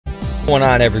What's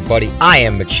going on, everybody? I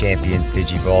am Machampions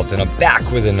Digivolved, and I'm back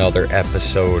with another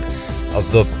episode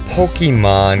of the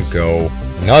Pokemon Go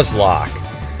Nuzlocke.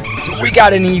 So we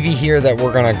got an Eevee here that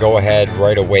we're gonna go ahead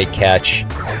right away catch.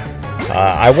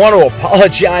 I want to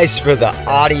apologize for the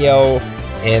audio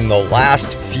in the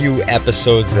last few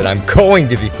episodes that I'm going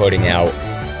to be putting out.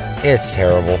 It's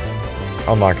terrible.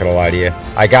 I'm not gonna lie to you.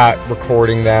 I got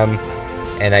recording them,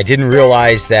 and I didn't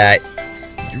realize that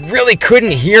you really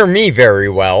couldn't hear me very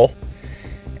well.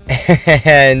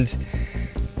 And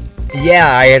yeah,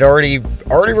 I had already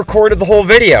recorded the whole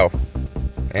video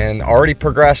and already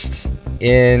progressed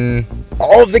in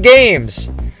all of the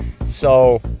games.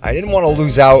 So I didn't want to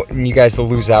lose out and you guys to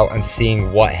lose out on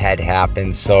seeing what had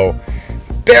happened. So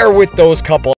bear with those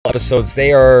couple episodes.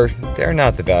 They're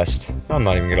not the best. I'm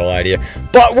not even gonna lie to you.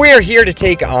 But we're here to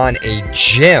take on a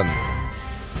gym.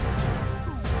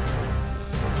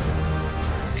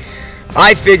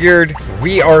 I figured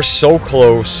we are so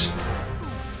close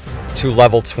to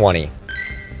level 20.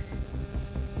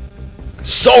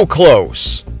 So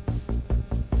close.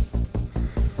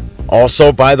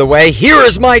 Also, by the way, here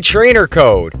is my trainer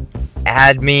code.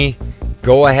 Add me.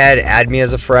 Go ahead, add me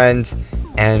as a friend,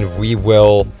 and we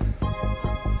will,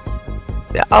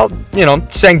 I'll,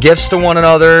 send gifts to one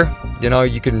another.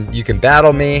 You can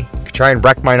battle me. You can try and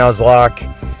wreck my Nuzlocke.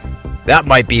 That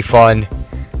might be fun.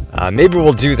 Maybe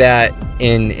we'll do that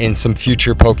in some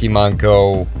future Pokemon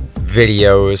Go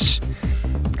videos.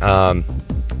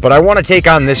 But I want to take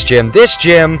on this gym. This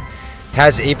gym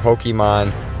has a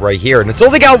Pokemon right here, and it's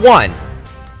only got one.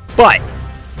 But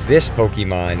this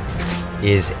Pokemon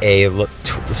is a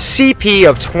CP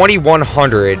of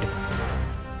 2100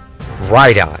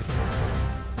 Rhydon.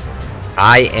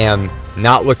 I am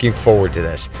not looking forward to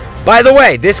this. By the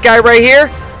way, this guy right here,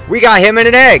 we got him in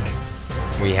an egg.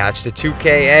 We hatched a 2K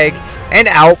egg, and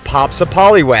out pops a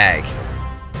Poliwag.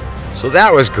 So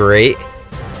that was great.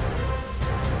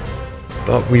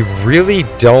 But we really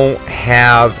don't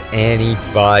have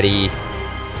anybody.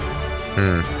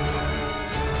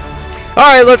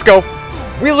 Alright, let's go.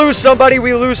 We lose somebody,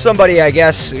 I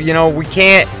guess. We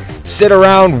can't sit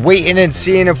around waiting and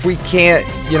seeing if we can't,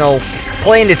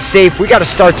 playing it safe. We got to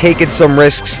start taking some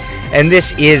risks, and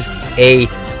this is a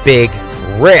big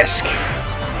risk.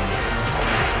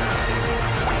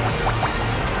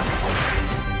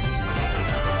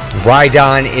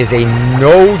 Rhydon is a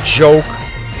no-joke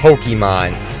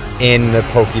Pokemon in the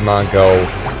Pokemon Go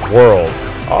world.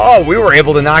 Oh, we were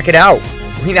able to knock it out.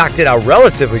 We knocked it out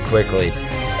relatively quickly.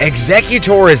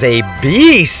 Executor is a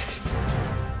beast.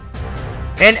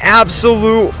 An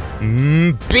absolute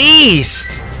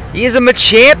beast. He is a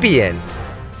Machampion.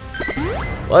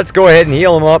 Let's go ahead and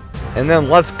heal him up, and then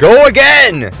let's go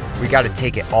again. We got to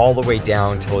take it all the way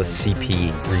down till its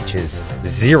CP reaches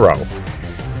 0.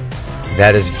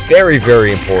 That is very,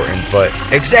 very important, but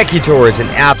Executor is an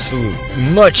absolute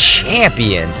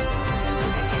Machampion.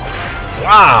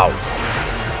 Wow.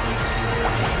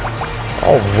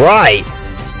 Alright.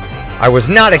 I was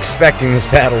not expecting this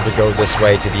battle to go this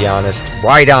way, to be honest.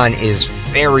 Rhydon is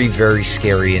very, very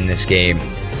scary in this game.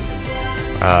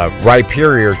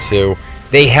 Rhyperior too.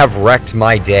 They have wrecked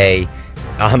my day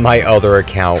on my other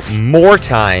account more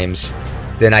times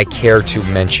than I care to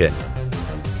mention.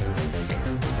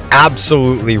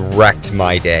 Absolutely wrecked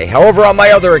my day. However, on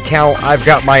my other account, I've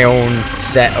got my own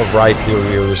set of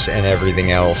Rhyperiors and everything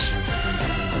else.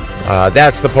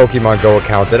 That's the Pokemon Go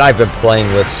account that I've been playing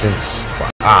with since,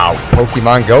 wow,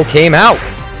 Pokemon Go came out.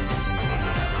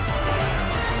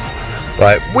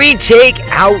 But we take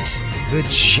out the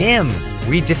gym.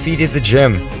 We defeated the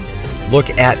gym. Look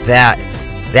at that.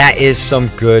 That is some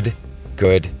good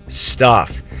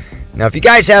stuff. Now, if you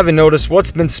guys haven't noticed,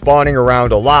 what's been spawning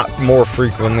around a lot more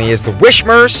frequently is the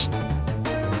Wishmers,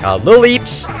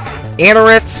 Lilleeps,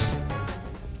 Anoriths,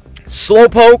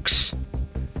 Slowpokes.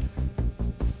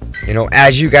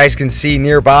 As you guys can see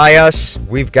nearby us,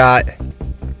 we've got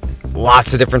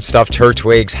lots of different stuff.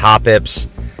 Turtwigs, Hoppips.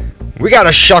 We got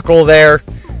a Shuckle there.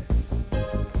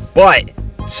 But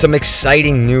some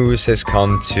exciting news has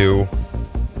come to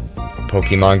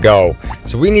Pokemon Go.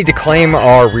 So we need to claim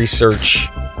our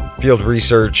field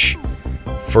research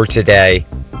for today.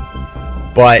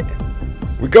 But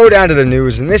we go down to the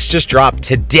news, and this just dropped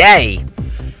today.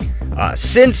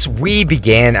 Since we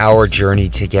began our journey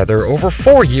together over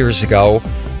 4 years ago,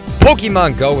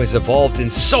 Pokemon Go has evolved in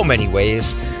so many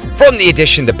ways, from the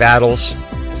addition to battles,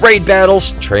 raid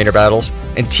battles, trainer battles,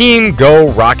 and Team Go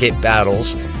Rocket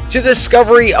battles, to the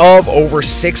discovery of over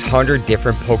 600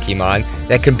 different Pokemon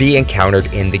that can be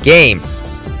encountered in the game.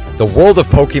 The world of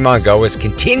Pokemon Go has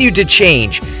continued to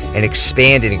change and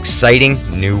expand in exciting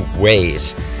new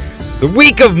ways. The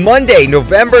week of Monday,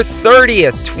 November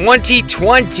 30th,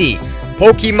 2020,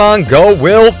 Pokemon Go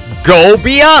will go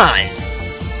beyond.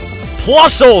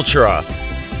 Plus Ultra.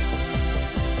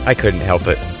 I couldn't help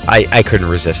it. I couldn't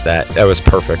resist that. That was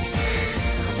perfect.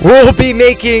 We'll be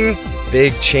making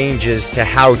big changes to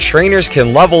how trainers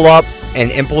can level up and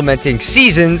implementing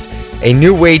seasons, a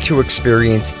new way to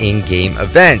experience in-game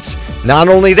events. Not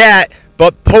only that,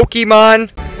 but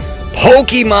Pokemon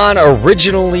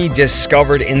originally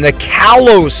discovered in the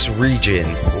Kalos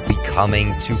region will be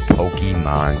coming to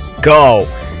Pokemon Go.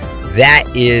 That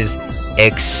is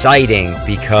exciting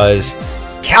because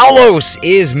Kalos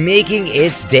is making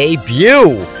its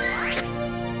debut.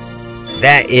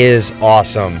 That is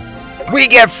awesome. We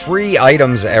get free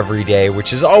items every day,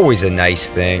 which is always a nice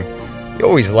thing. You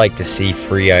always like to see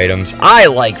free items. I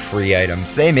like free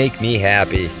items. They make me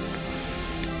happy.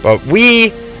 But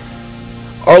we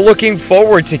are looking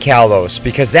forward to Kalos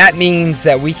because that means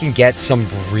that we can get some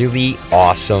really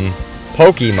awesome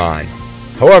Pokemon.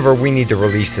 However, we need to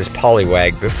release this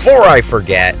Poliwag before I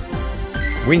forget.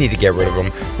 We need to get rid of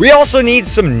him. We also need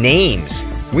some names.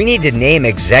 We need to name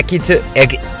Executor,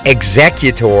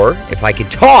 if I can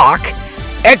talk,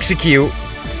 Execute,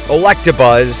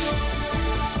 Electabuzz,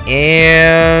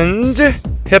 and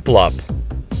Piplup.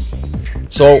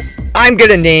 So I'm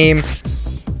going to name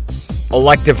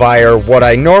Electivire what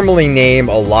I normally name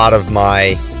a lot of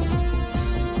my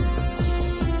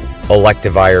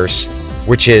Electivires,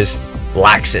 which is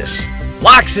Laxus.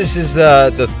 Laxus is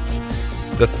the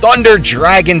Thunder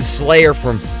Dragon Slayer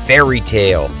from Fairy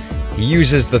Tail. He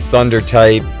uses the Thunder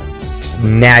type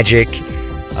magic.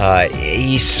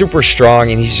 He's super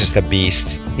strong and he's just a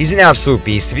beast. He's an absolute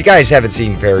beast. If you guys haven't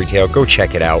seen Fairy Tail, go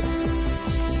check it out.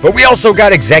 But we also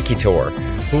got Executor,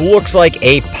 who looks like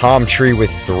a palm tree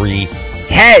with 3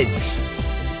 heads.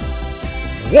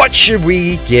 What should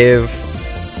we give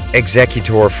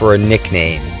Executor for a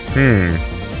nickname?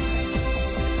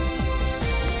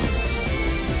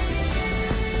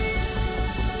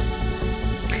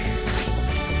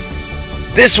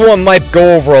 This one might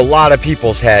go over a lot of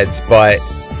people's heads, but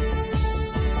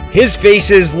his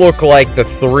faces look like the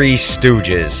Three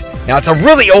Stooges. Now, it's a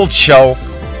really old show.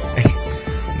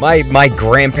 My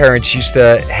grandparents used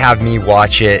to have me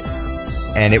watch it,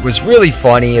 and it was really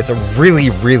funny. It's a really,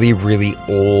 really, really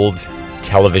old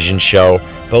television show.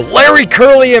 But Larry,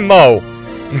 Curly, and Moe,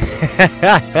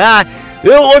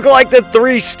 they'll look like the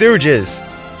Three Stooges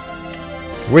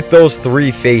with those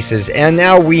 3 faces. And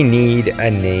now we need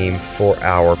a name for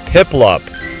our Piplup.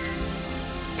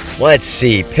 Let's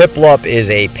see. Piplup is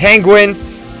a penguin.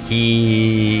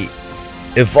 He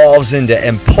evolves into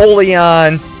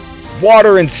Empoleon,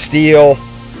 Water and Steel.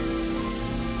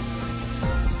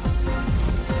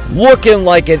 Looking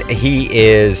like he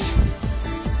is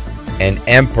an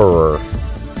emperor.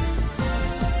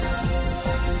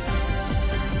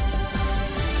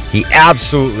 He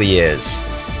absolutely is.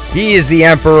 He is the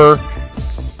Emperor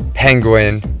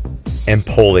Penguin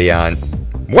Empoleon.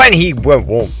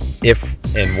 If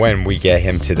and when we get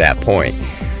him to that point.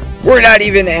 We're not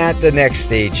even at the next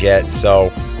stage yet, so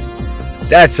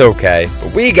that's okay.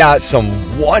 But we got some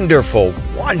wonderful,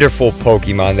 wonderful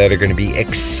Pokemon that are going to be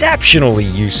exceptionally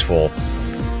useful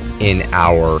in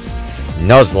our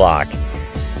Nuzlocke.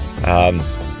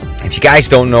 If you guys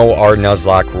don't know our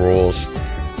Nuzlocke rules,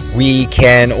 we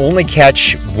can only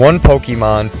catch 1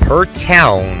 Pokemon per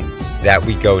town that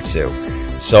we go to.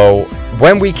 So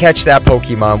when we catch that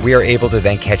Pokemon, we are able to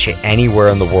then catch it anywhere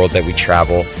in the world that we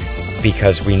travel,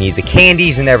 because we need the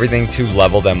candies and everything to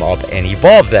level them up and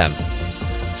evolve them.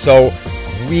 So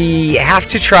we have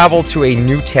to travel to a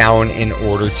new town in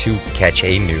order to catch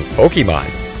a new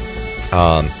Pokemon.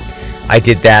 I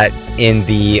did that in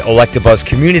the Electabuzz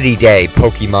Community Day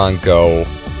Pokemon Go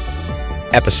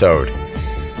episode.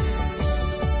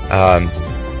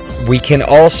 We can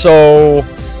also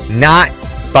not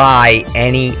buy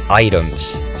any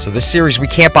items. So this series, we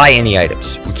can't buy any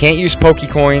items. We can't use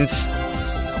Pokecoins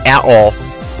at all.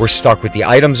 We're stuck with the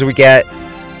items we get,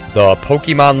 the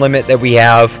Pokemon limit that we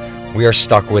have. We are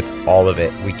stuck with all of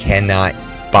it. We cannot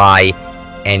buy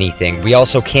anything. We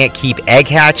also can't keep egg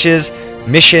hatches,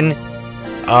 mission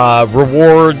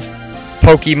rewards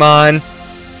Pokemon,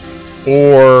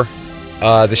 or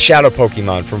the Shadow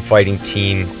Pokemon from Fighting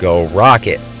Team Go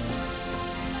Rocket.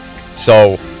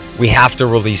 So we have to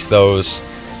release those.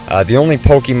 The only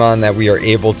Pokemon that we are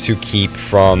able to keep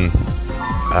from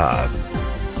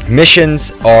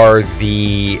missions are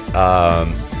the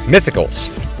Mythicals.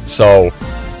 So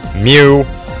Mew,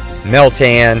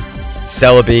 Meltan,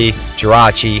 Celebi,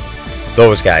 Jirachi,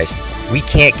 those guys. We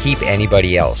can't keep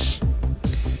anybody else.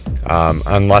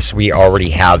 unless we already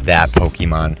have that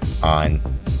Pokemon on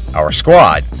our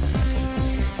squad.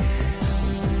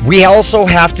 We also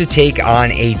have to take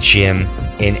on a gym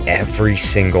in every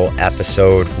single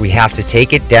episode. We have to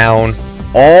take it down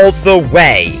all the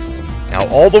way. Now,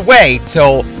 all the way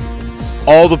till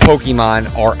all the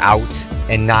Pokemon are out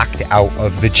and knocked out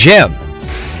of the gym.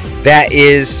 That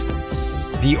is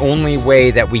the only way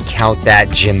that we count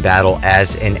that gym battle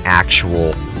as an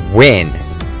actual win.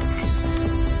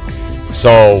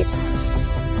 So,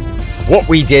 what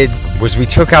we did was we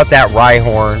took out that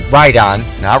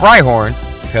Rhydon, not Rhyhorn,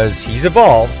 because he's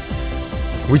evolved.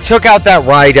 We took out that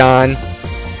Rhydon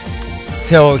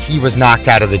till he was knocked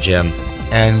out of the gym,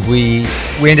 and we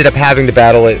ended up having to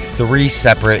battle it 3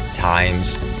 separate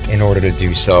times in order to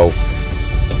do so,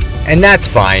 and that's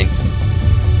fine.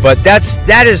 But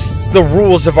that is the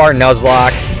rules of our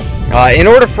Nuzlocke. In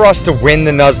order for us to win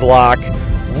the Nuzlocke,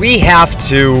 we have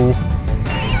to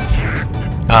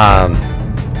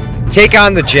take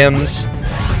on the gyms.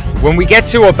 When we get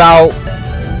to about,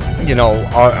 you know,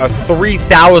 a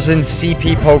 3,000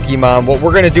 CP Pokemon, what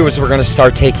we're going to do is we're going to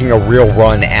start taking a real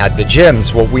run at the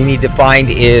gyms. What we need to find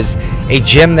is a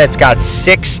gym that's got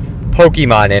 6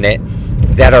 Pokemon in it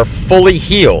that are fully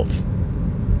healed.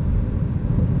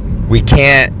 We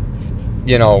can't,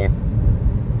 you know,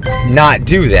 not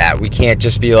do that. We can't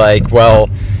just be like, well,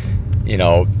 you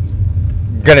know,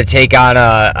 gonna take on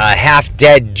a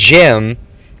half-dead gym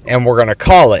and we're gonna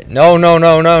call it. No, no,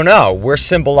 no, no, no. We're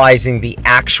symbolizing the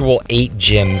actual 8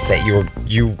 gyms that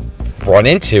you run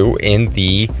into in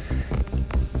the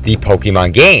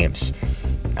Pokemon games.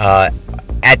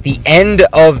 At the end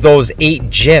of those 8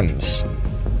 gyms,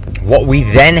 what we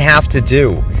then have to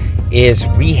do is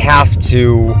we have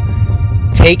to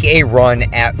take a run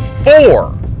at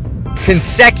 4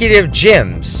 consecutive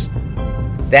gyms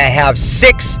that have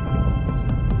 6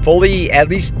 fully, at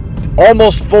least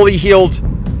almost fully healed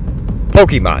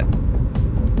Pokemon.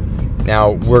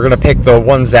 Now, we're going to pick the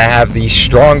ones that have the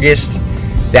strongest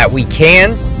that we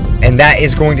can, and that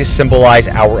is going to symbolize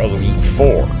our Elite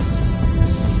 4.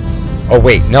 Oh,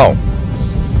 wait, no.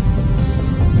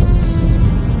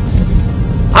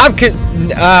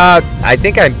 I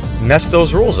think I messed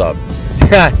those rules up.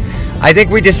 I think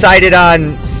we decided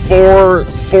on 4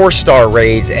 4-star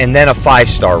raids and then a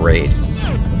 5-star raid,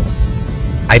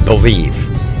 I believe,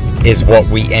 is what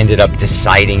we ended up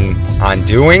deciding on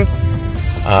doing.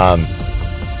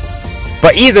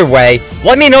 But either way,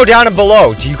 let me know down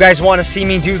below. Do you guys want to see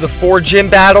me do the 4 gym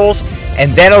battles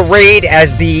and then a raid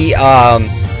as the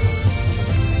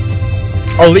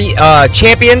elite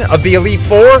champion of the Elite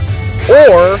 4?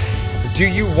 Or do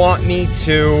you want me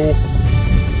to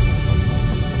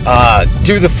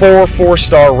do the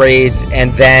 4-star raids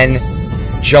and then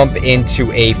jump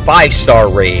into a 5-star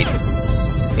raid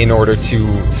in order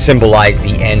to symbolize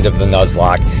the end of the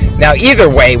Nuzlocke? Now, either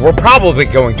way, we're probably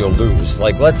going to lose.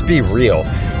 Like, let's be real.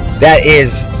 That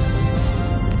is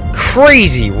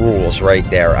crazy rules right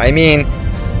there. I mean,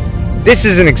 this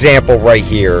is an example right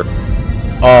here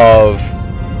of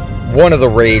one of the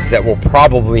raids that we'll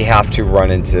probably have to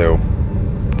run into.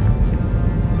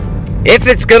 If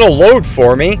it's gonna load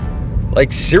for me.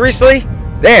 Like, seriously?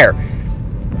 There.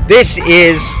 This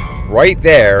is, right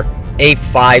there, a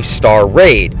 5-star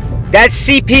raid. That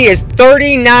CP is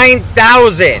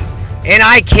 39,000, and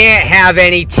I can't have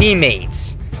any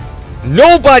teammates.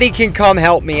 Nobody can come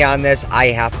help me on this. I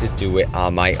have to do it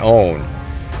on my own.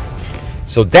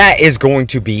 So that is going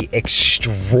to be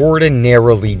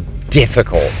extraordinarily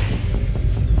difficult.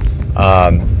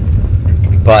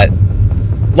 But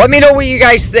let me know what you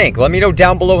guys think. Let me know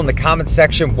down below in the comment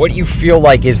section what you feel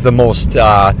like is the most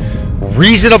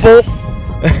reasonable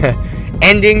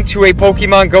ending to a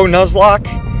Pokemon Go Nuzlocke,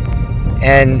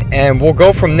 and we'll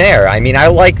go from there. I mean, I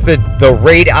like the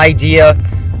raid idea,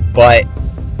 but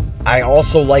I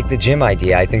also like the gym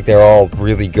idea. I think they're all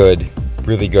really good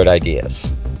ideas.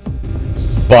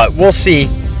 But we'll see.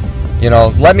 You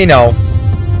know, let me know.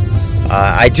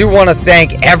 I do want to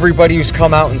thank everybody who's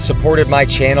come out and supported my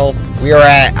channel. We are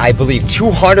at, I believe,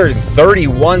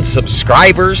 231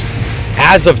 subscribers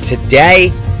as of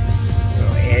today.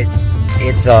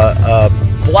 It's a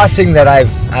blessing that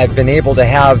I've been able to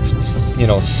have, you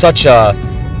know, such a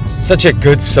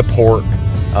good support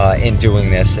in doing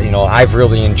this. You know, I've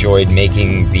really enjoyed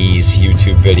making these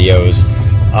YouTube videos,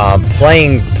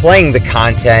 playing the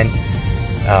content.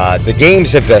 The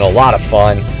games have been a lot of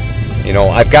fun. You know,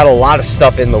 I've got a lot of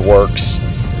stuff in the works.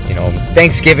 You know,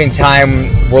 Thanksgiving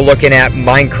time, we're looking at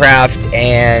Minecraft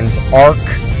and Ark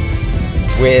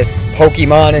with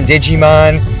Pokemon and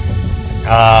Digimon.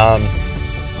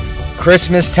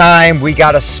 Christmas time, we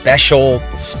got a special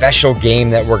game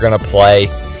that we're gonna play.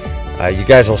 You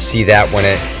guys will see that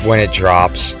when it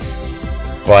drops.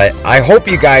 But I hope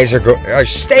you guys are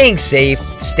staying safe,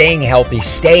 staying healthy,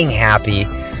 staying happy.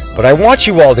 But I want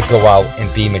you all to go out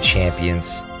and be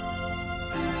Machampions.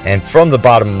 And from the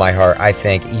bottom of my heart, I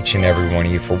thank each and every one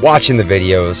of you for watching the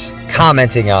videos,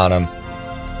 commenting on them,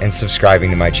 and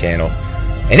subscribing to my channel.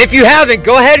 And if you haven't,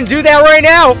 go ahead and do that right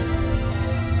now.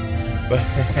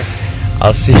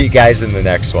 I'll see you guys in the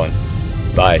next one.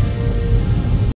 Bye.